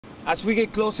As we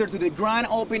get closer to the grand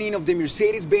opening of the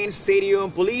Mercedes-Benz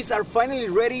Stadium, police are finally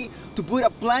ready to put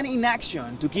a plan in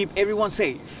action to keep everyone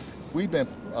safe. We've been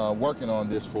working on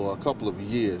this for a couple of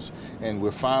years, and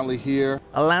we're finally here.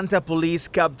 Atlanta Police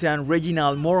Captain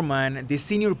Reginald Morman, the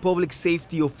senior public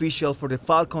safety official for the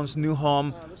Falcons' new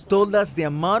home, told us the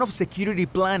amount of security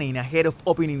planning ahead of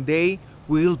opening day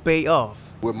will pay off.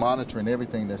 We're monitoring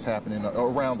everything that's happening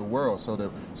around the world so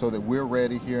that we're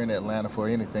ready here in Atlanta for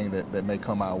anything that may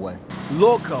come our way.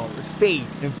 Local, state,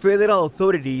 and federal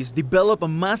authorities develop a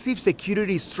massive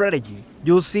security strategy.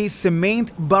 You'll see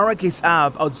cement barricades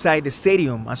up outside the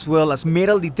stadium, as well as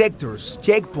metal detectors,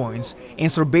 checkpoints, and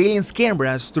surveillance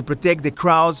cameras to protect the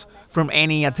crowds from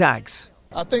any attacks.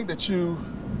 I think that you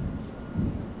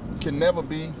can never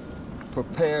be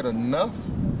prepared enough,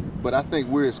 but I think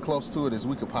we're as close to it as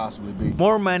we could possibly be.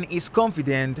 Morman is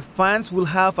confident fans will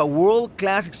have a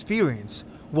world-class experience,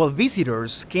 while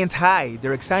visitors can't hide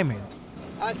their excitement.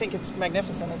 I think it's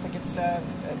magnificent. I think it's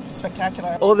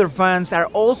spectacular. Other fans are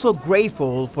also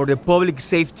grateful for the public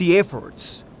safety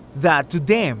efforts that, to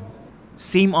them,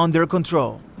 seem under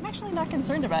control. I'm actually not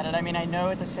concerned about it. I mean, I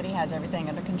know the city has everything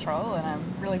under control, and I'm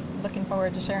really looking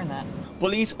forward to sharing that.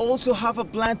 Police also have a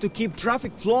plan to keep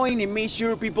traffic flowing and make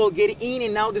sure people get in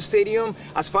and out the stadium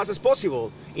as fast as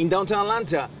possible. In downtown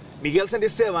Atlanta, Miguel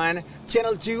Santiesteban,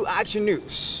 Channel 2 Action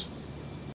News.